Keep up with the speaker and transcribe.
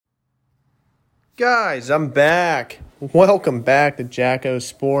Guys, I'm back. Welcome back to Jacko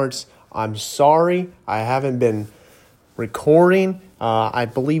Sports. I'm sorry I haven't been recording. I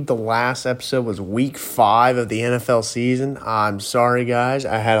believe the last episode was week 5 of the NFL season. I'm sorry, guys.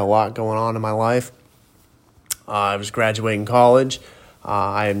 I had a lot going on in my life. I was graduating college.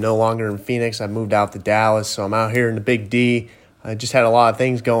 I am no longer in Phoenix. I moved out to Dallas, so I'm out here in the Big D. I just had a lot of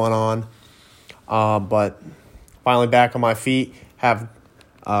things going on. But finally back on my feet, have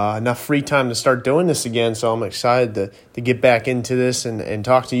enough free time to start doing this again, so I'm excited to get back into this and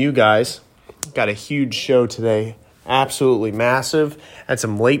talk to you guys. Got a huge show today, absolutely massive. Had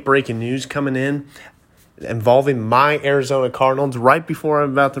some late-breaking news coming in involving my Arizona Cardinals right before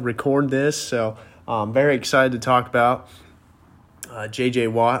I'm about to record this, so I'm very excited to talk about J.J.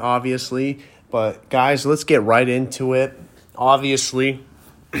 Watt, obviously. But, guys, let's get right into it. Obviously,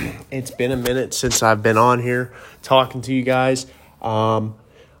 it's been a minute since I've been on here talking to you guys.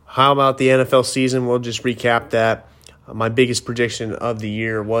 How about the NFL season? We'll just recap that. My biggest prediction of the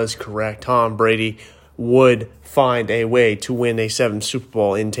year was correct. Tom Brady would find a way to win a 7th Super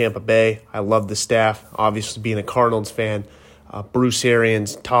Bowl in Tampa Bay. I love the staff. Obviously, being a Cardinals fan, Bruce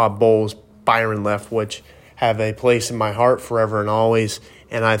Arians, Todd Bowles, Byron Leftwich have a place in my heart forever and always.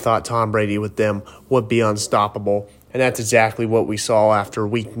 And I thought Tom Brady with them would be unstoppable. And that's exactly what we saw after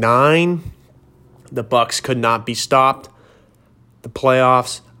Week 9. The Bucs could not be stopped. The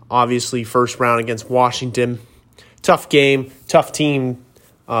playoffs, obviously, first round against Washington. Tough game, tough team.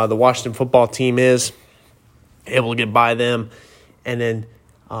 The Washington football team is able to get by them. And then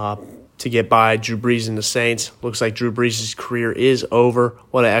to get by Drew Brees and the Saints. Looks like Drew Brees' career is over.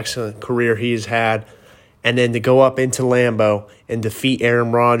 What an excellent career he has had. And then to go up into Lambeau and defeat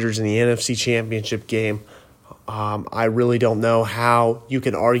Aaron Rodgers in the NFC Championship game. I really don't know how you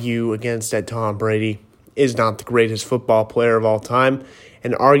can argue against that. Tom Brady is not the greatest football player of all time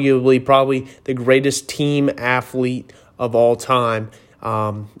and arguably probably the greatest team athlete of all time.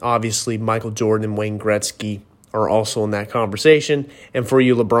 Obviously, Michael Jordan and Wayne Gretzky are also in that conversation. And for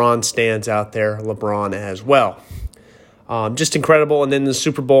you LeBron stands out there, LeBron as well. Just incredible. And then the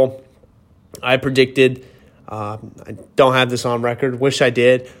Super Bowl, I predicted, I don't have this on record, wish I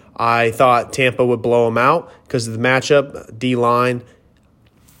did. I thought Tampa would blow them out because of the matchup. D-line,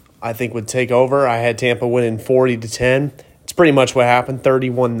 I think, would take over. I had Tampa winning 40-10. It's pretty much what happened,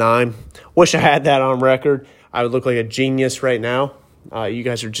 31-9. Wish I had that on record. I would look like a genius right now. You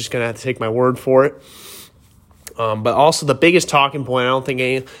guys are just going to have to take my word for it. But also the biggest talking point I don't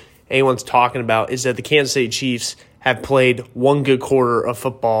think anyone's talking about is that the Kansas City Chiefs have played one good quarter of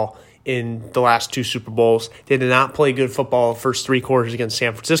football in the last 2 Super Bowls. They did not play good football the first 3 quarters against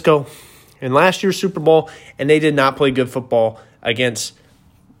San Francisco in last year's Super Bowl, and they did not play good football against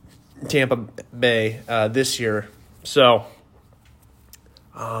Tampa Bay this year. So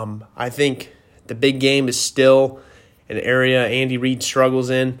I think the big game is still an area Andy Reid struggles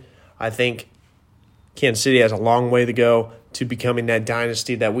in. I think Kansas City has a long way to go to becoming that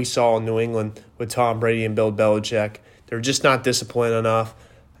dynasty that we saw in New England with Tom Brady and Bill Belichick. They're just not disciplined enough.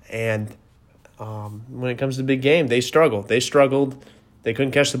 And when it comes to the big game, they struggled. They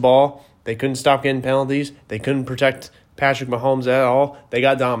couldn't catch the ball. They couldn't stop getting penalties. They couldn't protect Patrick Mahomes at all. They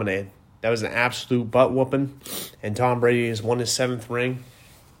got dominated. That was an absolute butt-whooping. And Tom Brady has won his 7th ring.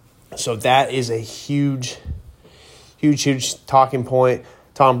 So that is a huge, huge, huge talking point.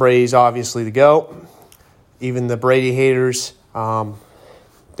 Tom Brady's obviously the GOAT. Even the Brady haters,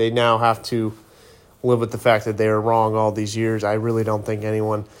 they now have to live with the fact that they were wrong all these years. I really don't think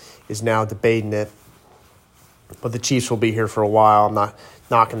anyone is now debating it. But the Chiefs will be here for a while. I'm not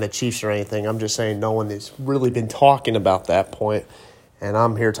knocking the Chiefs or anything. I'm just saying no one has really been talking about that point, and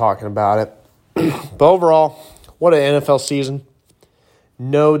I'm here talking about it. But overall, what an NFL season.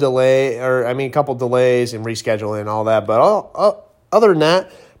 No delay, a couple delays and rescheduling and all that. But other than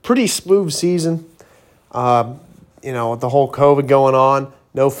that, pretty smooth season. With the whole COVID going on,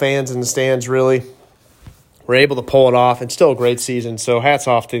 no fans in the stands really. We're able to pull it off. It's still a great season, so hats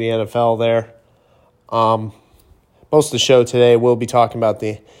off to the NFL there. Most of the show today we'll be talking about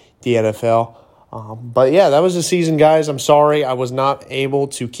the NFL. But, yeah, that was the season, guys. I'm sorry I was not able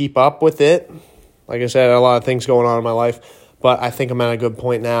to keep up with it. Like I said, I had a lot of things going on in my life. But I think I'm at a good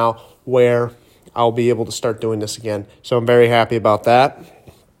point now where I'll be able to start doing this again. So I'm very happy about that.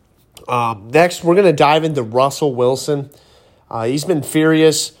 Next, we're going to dive into Russell Wilson. He's been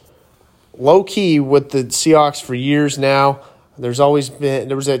furious, low-key with the Seahawks for years now. There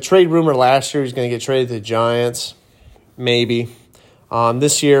was a trade rumor last year he's going to get traded to the Giants, maybe.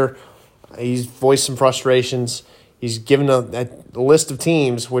 This year, he's voiced some frustrations. He's given a list of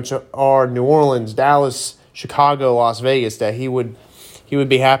teams, which are New Orleans, Dallas, Chicago, Las Vegas, that he would he would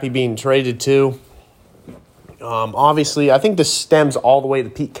be happy being traded too. Obviously, I think this stems all the way to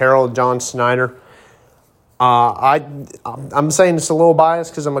Pete Carroll and John Schneider. I'm saying it's a little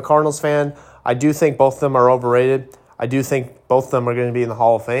biased because I'm a Cardinals fan. I do think both of them are overrated. I do think both of them are going to be in the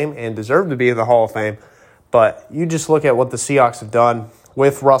Hall of Fame and deserve to be in the Hall of Fame. But you just look at what the Seahawks have done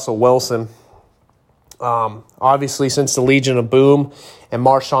with Russell Wilson. Obviously, since the Legion of Boom and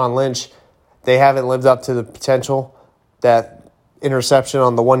Marshawn Lynch, they haven't lived up to the potential. That interception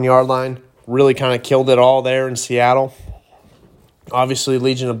on the 1 yard line really kind of killed it all there in Seattle. Obviously,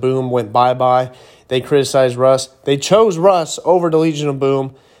 Legion of Boom went bye-bye. They criticized Russ. They chose Russ over the Legion of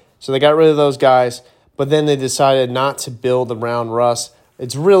Boom, so they got rid of those guys. But then they decided not to build around Russ.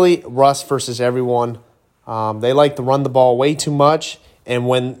 It's really Russ versus everyone. They like to run the ball way too much, and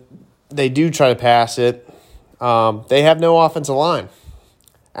when they do try to pass it, they have no offensive line.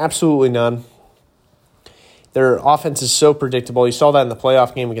 Absolutely none. Their offense is so predictable. You saw that in the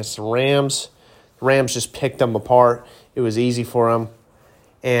playoff game against the Rams. The Rams just picked them apart. It was easy for them.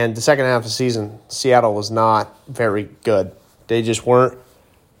 And the second half of the season, Seattle was not very good. They just weren't.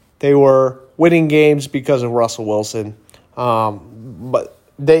 They were winning games because of Russell Wilson. But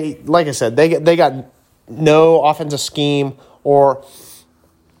they, like I said, they got no offensive scheme or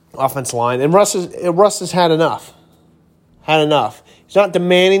offensive line. And Russ has had enough. He's not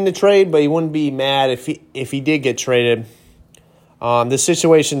demanding the trade, but he wouldn't be mad if he did get traded. The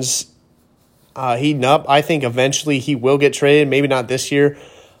situation's heating up. I think eventually he will get traded. Maybe not this year,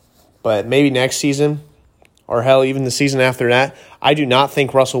 but maybe next season, or hell, even the season after that. I do not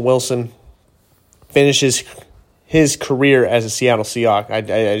think Russell Wilson finishes his career as a Seattle Seahawk. I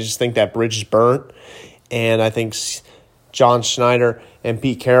just think that bridge is burnt, and I think John Schneider and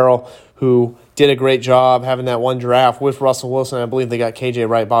Pete Carroll, who did a great job having that one draft with Russell Wilson. I believe they got KJ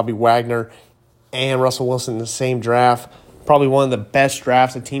Wright, Bobby Wagner, and Russell Wilson in the same draft. Probably one of the best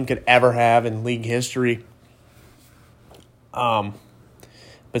drafts a team could ever have in league history. But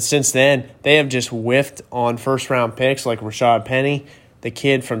since then, they have just whiffed on first-round picks like Rashad Penny, the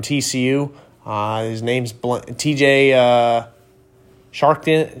kid from TCU. His name's TJ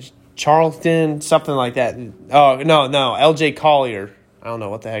Charlton, something like that. Oh, no, L.J. Collier. I don't know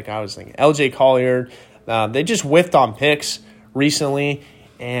what the heck I was thinking. L.J. Collier. They just whiffed on picks recently,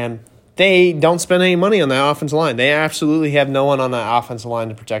 and they don't spend any money on that offensive line. They absolutely have no one on that offensive line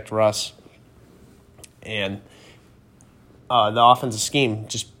to protect Russ. And the offensive scheme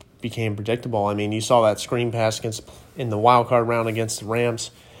just became predictable. I mean, you saw that screen pass in the wild card round against the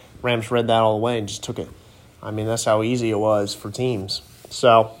Rams. Rams read that all the way and just took it. I mean, that's how easy it was for teams.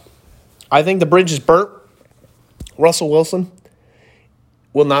 So I think the bridge is burnt. Russell Wilson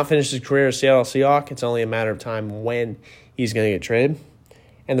will not finish his career as Seattle Seahawk. It's only a matter of time when he's going to get traded.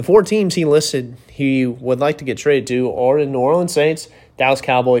 And the 4 teams he listed he would like to get traded to are the New Orleans Saints, Dallas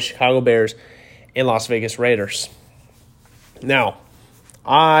Cowboys, Chicago Bears, and Las Vegas Raiders. Now,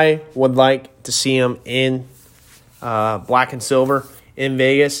 I would like to see him in black and silver in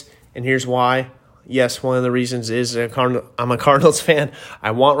Vegas, and here's why. Yes, one of the reasons is I'm a Cardinals fan.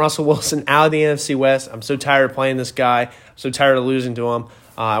 I want Russell Wilson out of the NFC West. I'm so tired of playing this guy. I'm so tired of losing to him.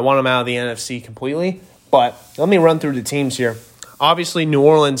 I want him out of the NFC completely. But let me run through the teams here. Obviously, New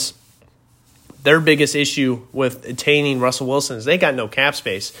Orleans, their biggest issue with attaining Russell Wilson is they got no cap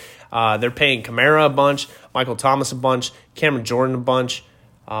space. They're paying Kamara a bunch, Michael Thomas a bunch, Cameron Jordan a bunch.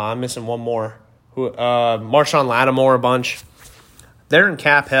 I'm missing one more. Marshawn Lattimore a bunch. They're in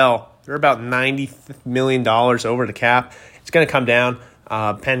cap hell. They're about $90 million over the cap. It's going to come down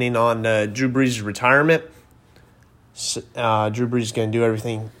pending on Drew Brees' retirement. Drew Brees is going to do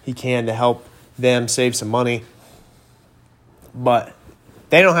everything he can to help them save some money. But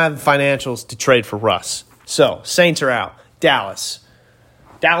they don't have the financials to trade for Russ. So, Saints are out. Dallas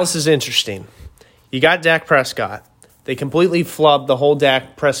is interesting. You got Dak Prescott. They completely flubbed the whole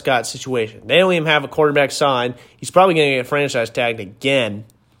Dak Prescott situation. They don't even have a quarterback signed. He's probably going to get franchise tagged again.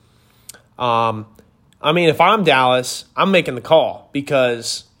 I mean, if I'm Dallas, I'm making the call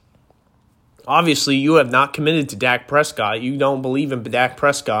because obviously you have not committed to Dak Prescott. You don't believe in Dak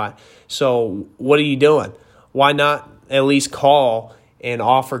Prescott. So what are you doing? Why not at least call and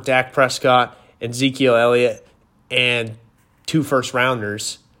offer Dak Prescott and Ezekiel Elliott and 2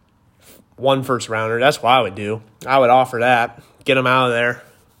 first-rounders, 1 first-rounder? That's what I would do. I would offer that. Get him out of there.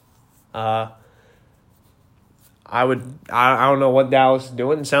 I don't know what Dallas is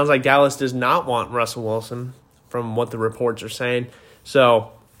doing. It sounds like Dallas does not want Russell Wilson from what the reports are saying.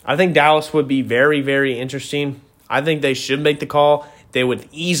 So I think Dallas would be very, very interesting. I think they should make the call. They would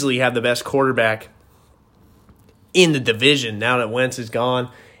easily have the best quarterback in the division now that Wentz is gone.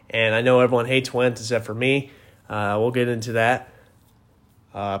 And I know everyone hates Wentz except for me. We'll get into that.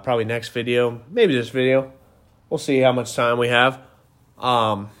 probably next video, maybe this video. We'll see how much time we have.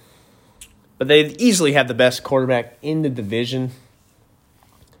 But they easily have the best quarterback in the division.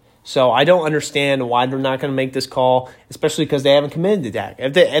 So I don't understand why they're not going to make this call, especially because they haven't committed to Dak.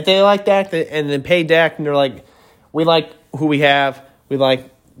 If they like Dak and they pay Dak and they're like, we like who we have, we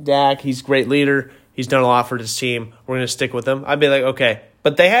like Dak, he's a great leader, he's done a lot for this team, we're going to stick with him, I'd be like, okay.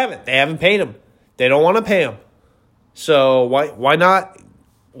 But they haven't paid him. They don't want to pay him. So why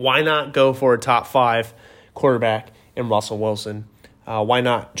not go for a top 5 quarterback in Russell Wilson? Why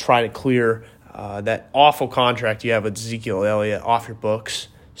not try to clear that awful contract you have with Ezekiel Elliott off your books?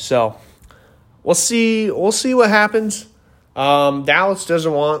 So we'll see what happens. Dallas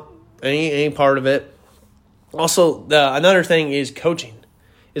doesn't want any part of it. Also, another thing is coaching.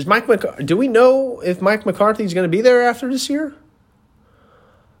 Do we know if Mike McCarthy is going to be there after this year?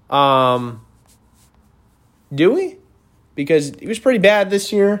 Do we? Because he was pretty bad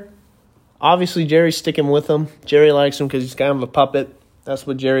this year. Obviously, Jerry's sticking with him. Jerry likes him because he's kind of a puppet. That's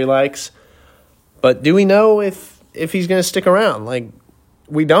what Jerry likes. But do we know if he's going to stick around?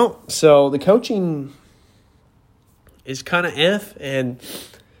 We don't. So the coaching is kind of and,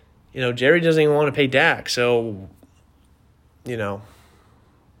 Jerry doesn't even want to pay Dak. So,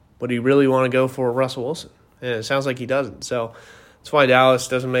 would he really want to go for Russell Wilson? And it sounds like he doesn't. So that's why Dallas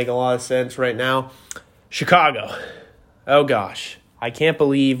doesn't make a lot of sense right now. Chicago. Oh, gosh. I can't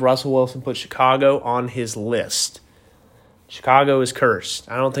believe Russell Wilson put Chicago on his list. Chicago is cursed.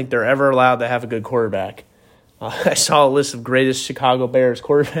 I don't think they're ever allowed to have a good quarterback. I saw a list of greatest Chicago Bears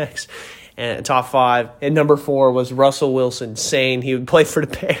quarterbacks, and top 5. And number 4 was Russell Wilson saying he would play for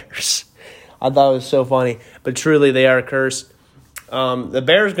the Bears. I thought it was so funny. But truly, they are cursed. The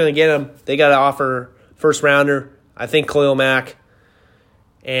Bears are going to get him. They got to offer first-rounder, I think Khalil Mack,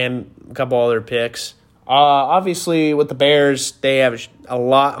 and a couple other picks. Obviously, with the Bears, they have a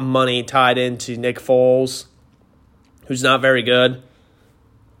lot of money tied into Nick Foles, who's not very good.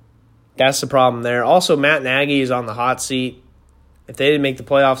 That's the problem there. Also, Matt Nagy is on the hot seat. If they didn't make the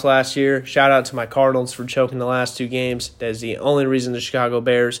playoffs last year, shout out to my Cardinals for choking the last 2 games. That is the only reason the Chicago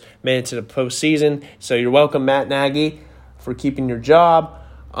Bears made it to the postseason. So you're welcome, Matt Nagy, for keeping your job.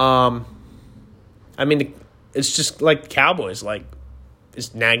 It's just like the Cowboys.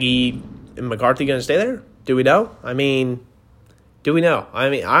 Is Nagy and McCarthy going to stay there? Do we know? Do we know?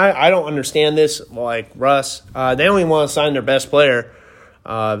 I don't understand this. Like Russ, they only want to sign their best player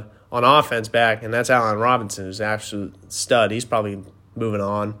on offense back, and that's Allen Robinson, who's an absolute stud. He's probably moving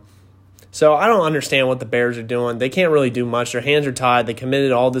on. So I don't understand what the Bears are doing. They can't really do much. Their hands are tied. They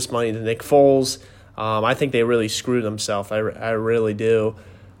committed all this money to Nick Foles. I think they really screwed themselves. I really do.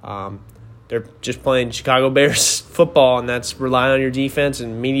 They're just playing Chicago Bears football, and that's relying on your defense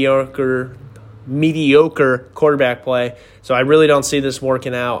and mediocre quarterback play. So I really don't see this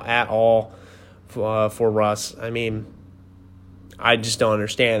working out at all for Russ. I just don't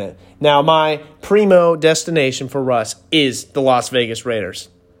understand it. Now, my primo destination for Russ is the Las Vegas Raiders.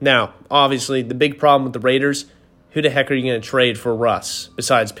 Now, obviously, the big problem with the Raiders, who the heck are you going to trade for Russ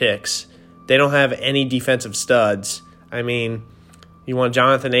besides picks? They don't have any defensive studs. You want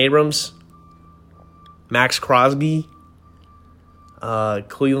Jonathan Abrams, Max Crosby,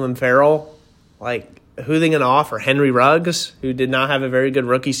 Cleveland Farrell? Who are they going to offer? Henry Ruggs, who did not have a very good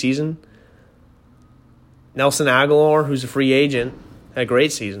rookie season? Nelson Aguilar, who's a free agent, had a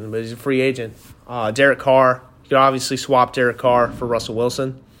great season, but he's a free agent. Derek Carr, you could obviously swap Derek Carr for Russell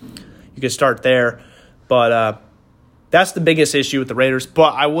Wilson. You could start there. But that's the biggest issue with the Raiders.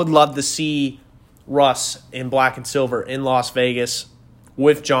 But I would love to see Russ in black and silver in Las Vegas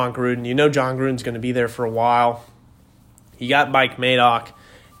with John Gruden. John Gruden's going to be there for a while. You got Mike Mayock.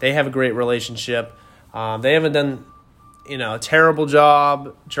 They have a great relationship. They haven't done a terrible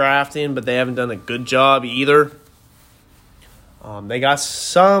job drafting, but they haven't done a good job either. They got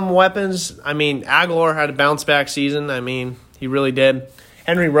some weapons. Aguilar had a bounce-back season. He really did.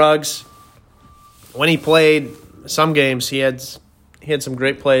 Henry Ruggs, when he played some games, he had some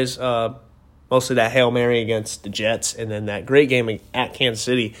great plays, mostly that Hail Mary against the Jets, and then that great game at Kansas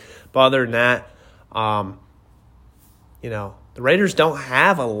City. But other than that, the Raiders don't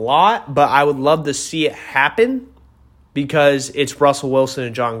have a lot, but I would love to see it happen because it's Russell Wilson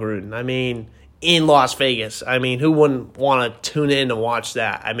and John Gruden. In Las Vegas. Who wouldn't want to tune in and watch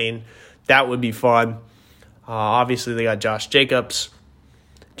that? That would be fun. Obviously, they got Josh Jacobs,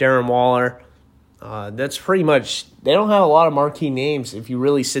 Darren Waller. That's pretty much – they don't have a lot of marquee names if you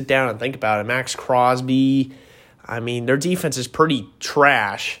really sit down and think about it. Max Crosby. Their defense is pretty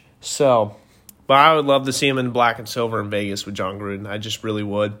trash. So, but I would love to see them in black and silver in Vegas with John Gruden. I just really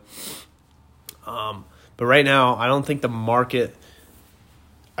would. But right now, I don't think the market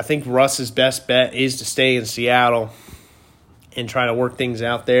I think Russ's best bet is to stay in Seattle and try to work things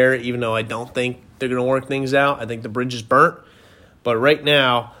out there, even though I don't think they're going to work things out. I think the bridge is burnt. But right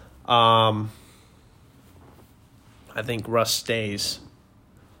now, I think Russ stays.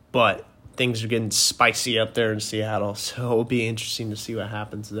 But things are getting spicy up there in Seattle, so it'll be interesting to see what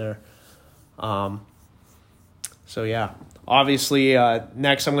happens there. So, yeah. Obviously,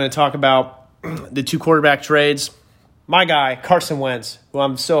 next I'm going to talk about the 2 quarterback trades. My guy, Carson Wentz, who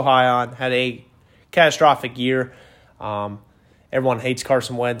I'm so high on, had a catastrophic year. Everyone hates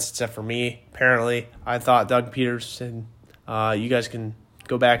Carson Wentz except for me, apparently. I thought Doug Peterson, you guys can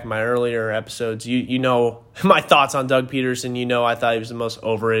go back in my earlier episodes. You know my thoughts on Doug Peterson. You know I thought he was the most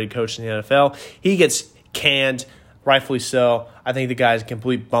overrated coach in the NFL. He gets canned, rightfully so. I think the guy's a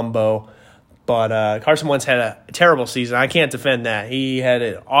complete bumbo. But Carson Wentz had a terrible season. I can't defend that. He had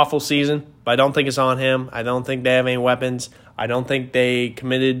an awful season, but I don't think it's on him. I don't think they have any weapons. I don't think they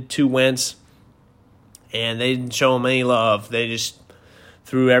committed to Wentz, and they didn't show him any love. They just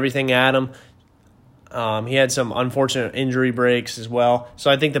threw everything at him. He had some unfortunate injury breaks as well. So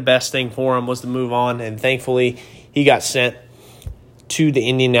I think the best thing for him was to move on, and thankfully he got sent to the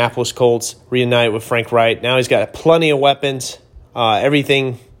Indianapolis Colts, reunited with Frank Reich. Now he's got plenty of weapons.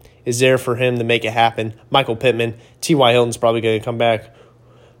 Everything is there for him to make it happen. Michael Pittman, T.Y. Hilton's probably going to come back,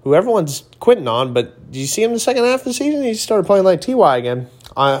 who everyone's quitting on, but did you see him in the second half of the season? He started playing like T.Y. again.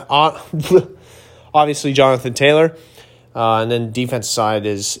 Obviously, Jonathan Taylor. And then defense side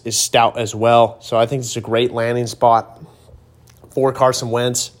is stout as well. So I think it's a great landing spot for Carson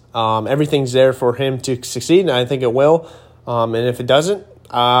Wentz. Everything's there for him to succeed, and I think it will. And if it doesn't,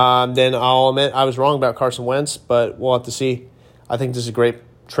 then I'll admit I was wrong about Carson Wentz, but we'll have to see. I think this is a great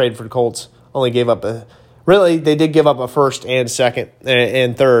trade for the Colts. They did give up a first and second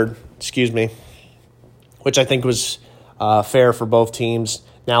and third, which I think was fair for both teams.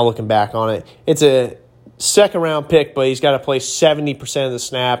 Now looking back on it, it's a second-round pick, but he's got to play 70% of the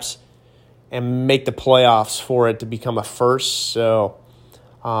snaps and make the playoffs for it to become a first. So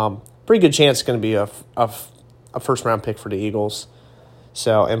pretty good chance it's going to be a first-round pick for the Eagles.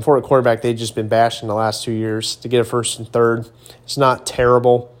 So, and for a quarterback, they've just been bashing the last 2 years. To get a first and third, it's not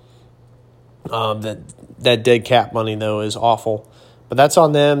terrible. That dead cap money, though, is awful. But that's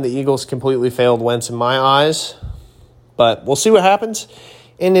on them. The Eagles completely failed Wentz in my eyes. But we'll see what happens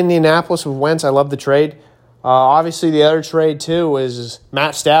in Indianapolis with Wentz. I love the trade. Obviously, the other trade, too, is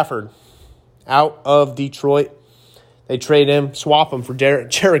Matt Stafford out of Detroit. They trade him, swap him for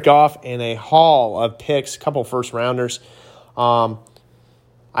Jared Goff and a haul of picks, a couple first-rounders.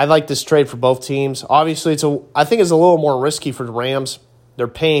 I like this trade for both teams. Obviously, I think it's a little more risky for the Rams. They're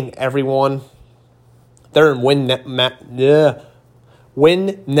paying everyone. They're in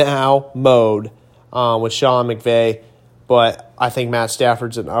win now mode with Sean McVay. But I think Matt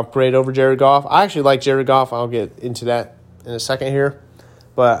Stafford's an upgrade over Jared Goff. I actually like Jared Goff. I'll get into that in a second here.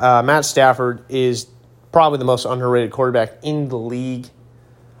 But Matt Stafford is probably the most underrated quarterback in the league.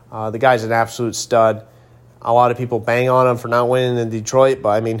 The guy's an absolute stud. A lot of people bang on him for not winning in Detroit, but,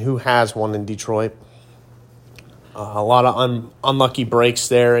 I mean, who has won in Detroit? A lot of unlucky breaks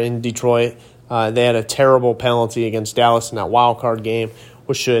there in Detroit. They had a terrible penalty against Dallas in that wild card game,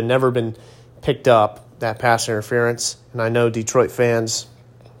 which should have never been picked up, that pass interference. And I know Detroit fans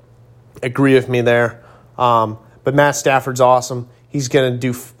agree with me there. But Matt Stafford's awesome. He's going to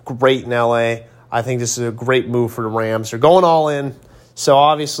do great in L.A. I think this is a great move for the Rams. They're going all in. So,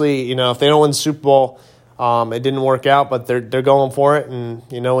 obviously, if they don't win the Super Bowl, it didn't work out, but they're going for it. And,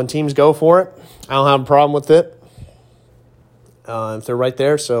 when teams go for it, I don't have a problem with it. If they're right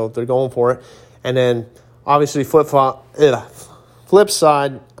there, so they're going for it. And then, obviously, flip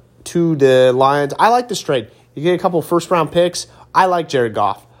side to the Lions. I like this trade. You get a couple first-round picks. I like Jared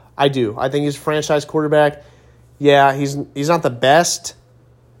Goff. I do. I think he's a franchise quarterback. Yeah, he's not the best.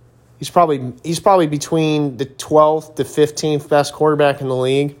 He's probably between the 12th to 15th best quarterback in the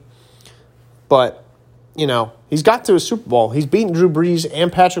league. But, he's got to a Super Bowl. He's beaten Drew Brees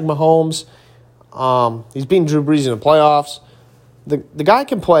and Patrick Mahomes. He's beaten Drew Brees in the playoffs. The guy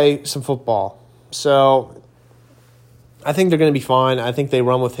can play some football. So I think they're going to be fine. I think they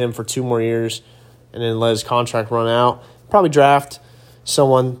run with him for 2 more years and then let his contract run out. Probably draft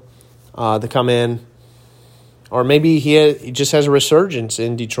someone to come in. Or maybe he just has a resurgence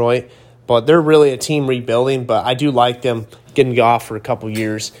in Detroit. But they're really a team rebuilding. But I do like them getting Goff for a couple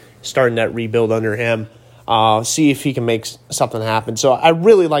years, starting that rebuild under him. See if he can make something happen. So I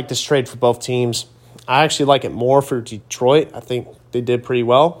really like this trade for both teams. I actually like it more for Detroit. I think they did pretty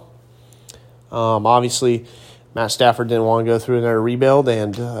well. Obviously, Matt Stafford didn't want to go through another rebuild,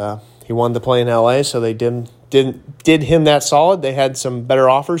 and he wanted to play in L.A., so they did did him that solid. They had some better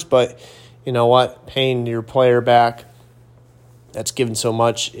offers, but you know what? Paying your player back that's given so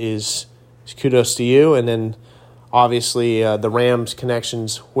much is kudos to you. And then obviously the Rams'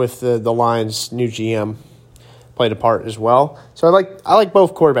 connections with the Lions' new GM played a part as well. So I like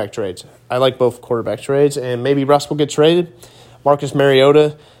both quarterback trades. And maybe Russ will get traded. Marcus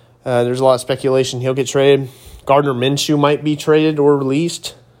Mariota, there's a lot of speculation he'll get traded. Gardner Minshew might be traded or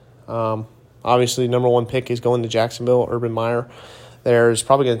released. Obviously, number one pick is going to Jacksonville. Urban Meyer there is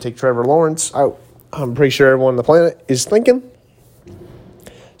probably going to take Trevor Lawrence. I'm pretty sure everyone on the planet is thinking.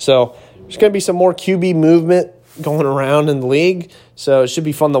 So there's going to be some more QB movement going around in the league. So it should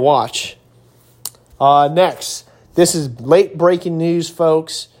be fun to watch. Next, this is late breaking news,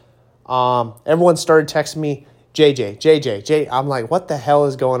 folks. Everyone started texting me, JJ. I'm like, what the hell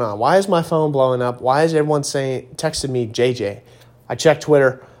is going on? Why is my phone blowing up? Why is everyone texting me JJ? I checked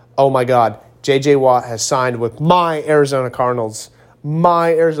Twitter. Oh, my God. J.J. Watt has signed with my Arizona Cardinals.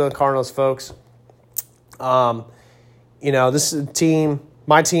 My Arizona Cardinals, folks. This is a team.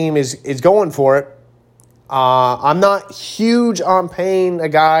 My team is going for it. I'm not huge on paying a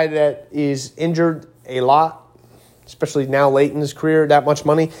guy that is injured a lot, especially now late in his career, that much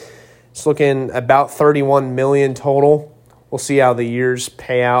money. It's looking about $31 million total. We'll see how the years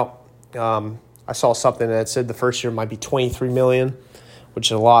pay out. I saw something that said the first year might be $23 million, which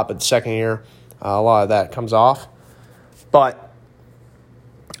is a lot, but the second year, a lot of that comes off. But,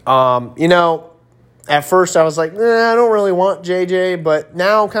 at first I was like, I don't really want JJ, but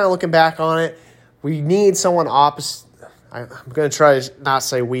now kind of looking back on it, we need someone opposite. I'm going to try to not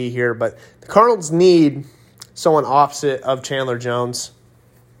say we here, but the Cardinals need someone opposite of Chandler Jones.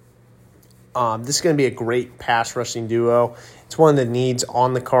 This is going to be a great pass rushing duo. It's one of the needs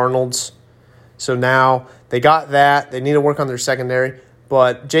on the Cardinals. So now they got that. They need to work on their secondary.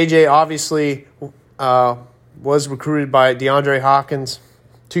 But JJ obviously was recruited by DeAndre Hopkins.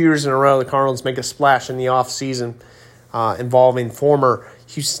 2 years in a row, the Cardinals make a splash in the offseason involving former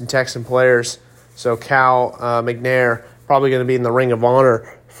Houston Texan players. So Cal McNair probably going to be in the Ring of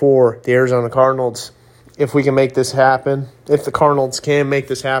Honor for the Arizona Cardinals if we can make this happen, if the Cardinals can make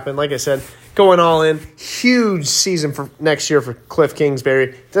this happen. Like I said, going all in, huge season for next year for Cliff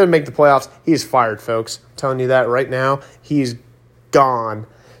Kingsbury. Doesn't make the playoffs. He's fired, folks. I'm telling you that right now. He's gone.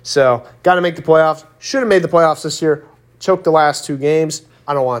 So, got to make the playoffs. Should have made the playoffs this year. Choked the last two games.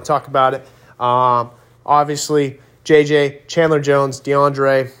 I don't want to talk about it. Obviously, JJ, Chandler Jones,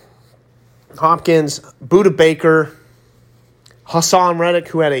 DeAndre Hopkins, Budda Baker, Hassan Reddick,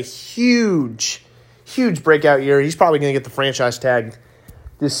 who had a huge breakout year. He's probably going to get the franchise tag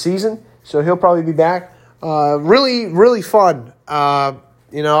this season, so he'll probably be back. Really fun. Last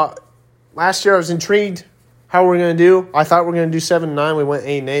year I was intrigued how we're going to do. I thought we were going to do 7-9. We went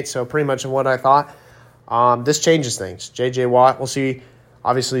 8-8, so pretty much in what I thought. This changes things. J.J. Watt, we'll see.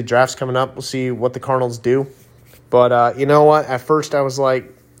 Obviously, draft's coming up. We'll see what the Cardinals do. But you know what? At first, I was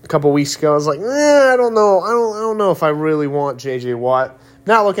like, a couple weeks ago, I was like, I don't know. I don't know if I really want J.J. Watt.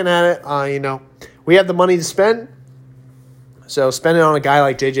 Not looking at it. We have the money to spend. So spend it on a guy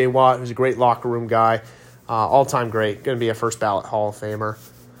like J.J. Watt, who's a great locker room guy. All-time great. Going to be a first-ballot Hall of Famer.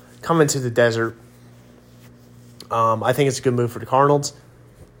 Coming to the desert. I think it's a good move for the Cardinals.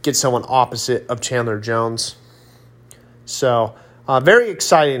 Get someone opposite of Chandler Jones. So, very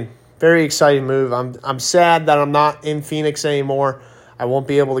exciting move. I'm sad that I'm not in Phoenix anymore. I won't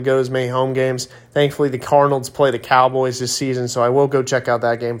be able to go to as many home games. Thankfully, the Cardinals play the Cowboys this season, so I will go check out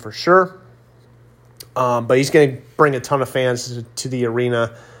that game for sure. But he's going to bring a ton of fans to the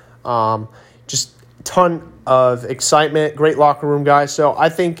arena. Just a ton of excitement. Great locker room guy. So I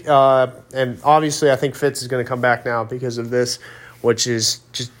think, and obviously I think Fitz is going to come back now because of this, which is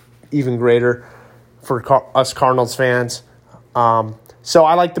just even greater for us Cardinals fans. So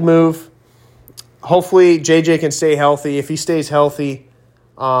I like the move. Hopefully JJ can stay healthy. If he stays healthy,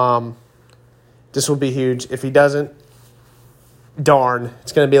 this will be huge. If he doesn't, darn.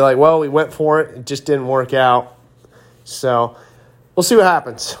 It's going to be like, well, we went for it. It just didn't work out. So we'll see what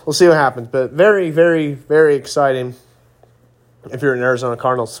happens. But very, very, very exciting if you're an Arizona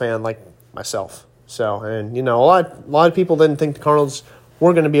Cardinals fan like myself. So, and, a lot of people didn't think the Cardinals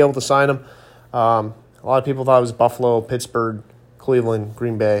weren't going to be able to sign him. A lot of people thought it was Buffalo, Pittsburgh, Cleveland,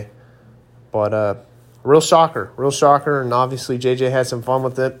 Green Bay. But real shocker. And obviously JJ had some fun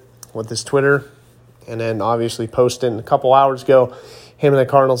with it, with his Twitter. And then obviously posting a couple hours ago, him in a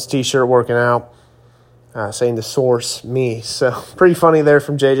Cardinals t-shirt working out, saying the source, me. So pretty funny there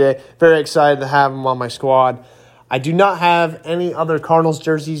from JJ. Very excited to have him on my squad. I do not have any other Cardinals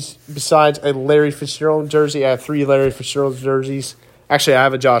jerseys besides a Larry Fitzgerald jersey. I have 3 Larry Fitzgerald jerseys Actually, I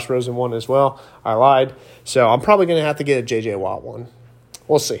have a Josh Rosen one as well. I lied. So I'm probably going to have to get a J.J. Watt one.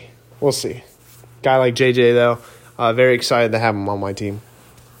 We'll see. Guy like J.J., though, very excited to have him on my team.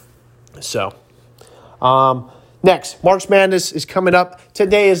 So, next, March Madness is coming up.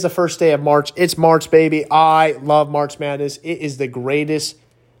 Today is the first day of March. It's March, baby. I love March Madness. It is the greatest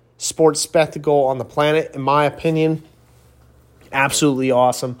sports spectacle on the planet, in my opinion. Absolutely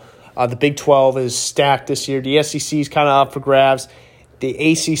awesome. The Big 12 is stacked this year. The SEC is kind of up for grabs.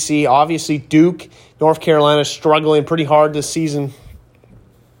 The ACC, obviously Duke, North Carolina struggling pretty hard this season.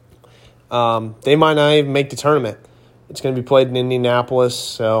 They might not even make the tournament. It's going to be played in Indianapolis,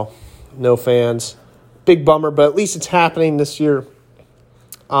 so no fans. Big bummer, but at least it's happening this year.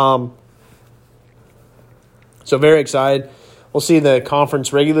 So very excited. We'll see the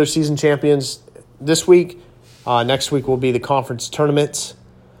conference regular season champions this week. Next week will be the conference tournaments.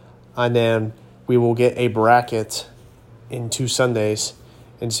 And then we will get a bracket in 2 Sundays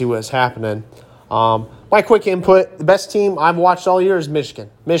and see what's happening. My quick input, the best team I've watched all year is Michigan.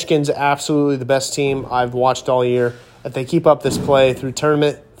 Michigan's absolutely the best team I've watched all year. If they keep up this play through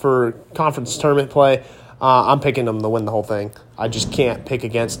conference tournament play, I'm picking them to win the whole thing. I just can't pick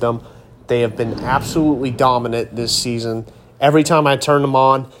against them. They have been absolutely dominant this season. Every time I turn them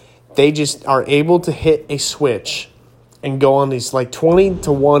on, they just are able to hit a switch and go on these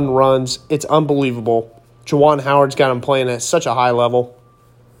 20-1 runs. It's unbelievable. Juwan Howard's got them playing at such a high level.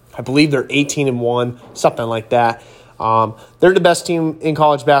 I believe they're 18-1, something like that. They're the best team in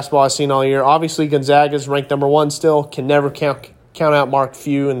college basketball I've seen all year. Obviously, Gonzaga's ranked number 1 still. Can never count out Mark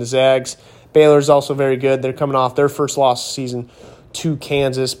Few and the Zags. Baylor's also very good. They're coming off their first loss this season to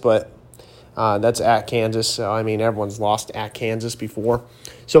Kansas, but that's at Kansas. So, everyone's lost at Kansas before.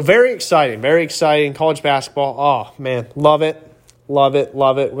 So, very exciting college basketball. Oh, man, love it. We're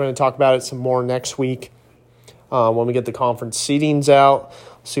going to talk about it some more next week when we get the conference seedings out.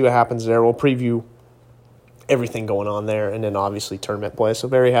 See what happens there. We'll preview everything going on there, and then obviously tournament play. So,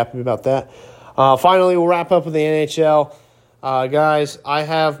 very happy about that. Finally, we'll wrap up with the NHL. Guys, I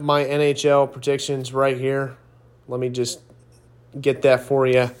have my NHL predictions right here. Let me just get that for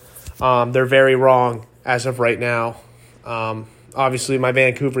you. They're very wrong as of right now. Obviously, my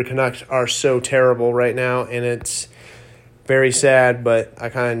Vancouver Canucks are so terrible right now, and it's very sad, but I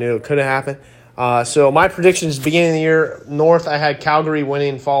kind of knew it could have happened. So my predictions beginning of the year, North, I had Calgary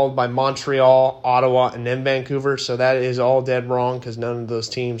winning, followed by Montreal, Ottawa, and then Vancouver. So that is all dead wrong because none of those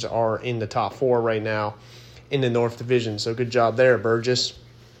teams are in the top 4 right now in the North Division. So good job there, Burgess.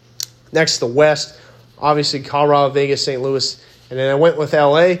 Next, the West, obviously Colorado, Vegas, St. Louis. And then I went with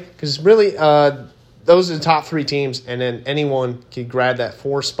LA because really those are the top 3 teams, and then anyone can grab that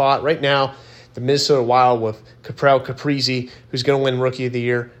 4 spot. Right now, the Minnesota Wild with Kaprizzi, who's going to win Rookie of the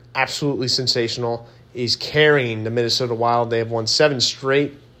Year, absolutely sensational. He's carrying the Minnesota Wild. They have won 7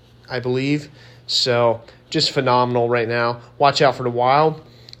 straight, I believe. So just phenomenal right now. Watch out for the Wild.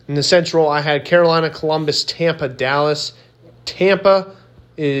 In the Central, I had Carolina, Columbus, Tampa, Dallas. Tampa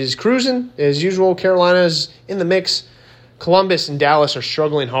is cruising as usual. Carolina is in the mix. Columbus and Dallas are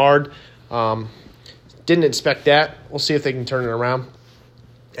struggling hard. Didn't expect that. We'll see if they can turn it around.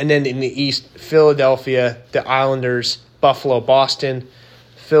 And then in the East, Philadelphia, the Islanders, Buffalo, Boston.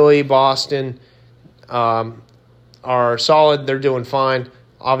 Philly, Boston are solid. They're doing fine.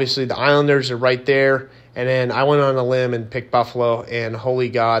 Obviously, the Islanders are right there. And then I went on a limb and picked Buffalo, and holy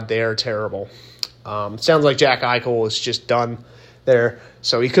God, they are terrible. Sounds like Jack Eichel is just done there.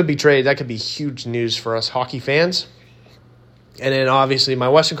 So he could be traded. That could be huge news for us hockey fans. And then, obviously, my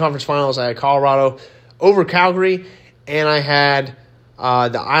Western Conference Finals, I had Colorado over Calgary, and I had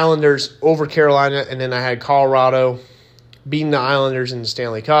the Islanders over Carolina, and then I had Colorado beating the Islanders in the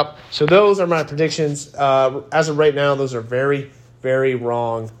Stanley Cup. So those are my predictions. As of right now, those are very, very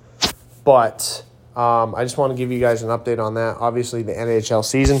wrong. But I just want to give you guys an update on that. Obviously, the NHL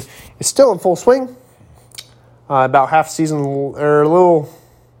season is still in full swing. About half season, or a little.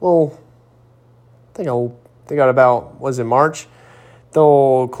 I think they got about, March?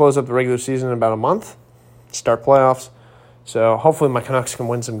 They'll close up the regular season in about a month, start playoffs. So hopefully my Canucks can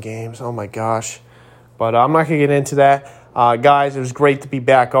win some games. Oh my gosh. But I'm not going to get into that. Guys, it was great to be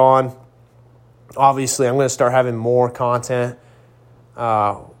back on. Obviously, I'm going to start having more content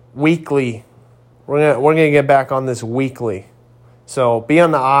weekly. We're gonna get back on this weekly. So be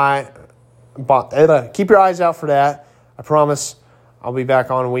on the eye. But keep your eyes out for that. I promise I'll be back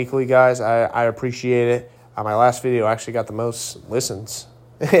on weekly, guys. I appreciate it. My last video actually got the most listens,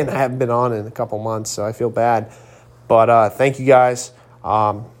 and I haven't been on in a couple months, so I feel bad. But thank you, guys.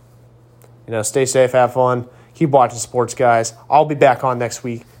 Stay safe, have fun. Keep watching sports, guys. I'll be back on next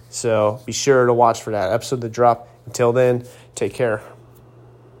week, so be sure to watch for that episode to drop. Until then, take care.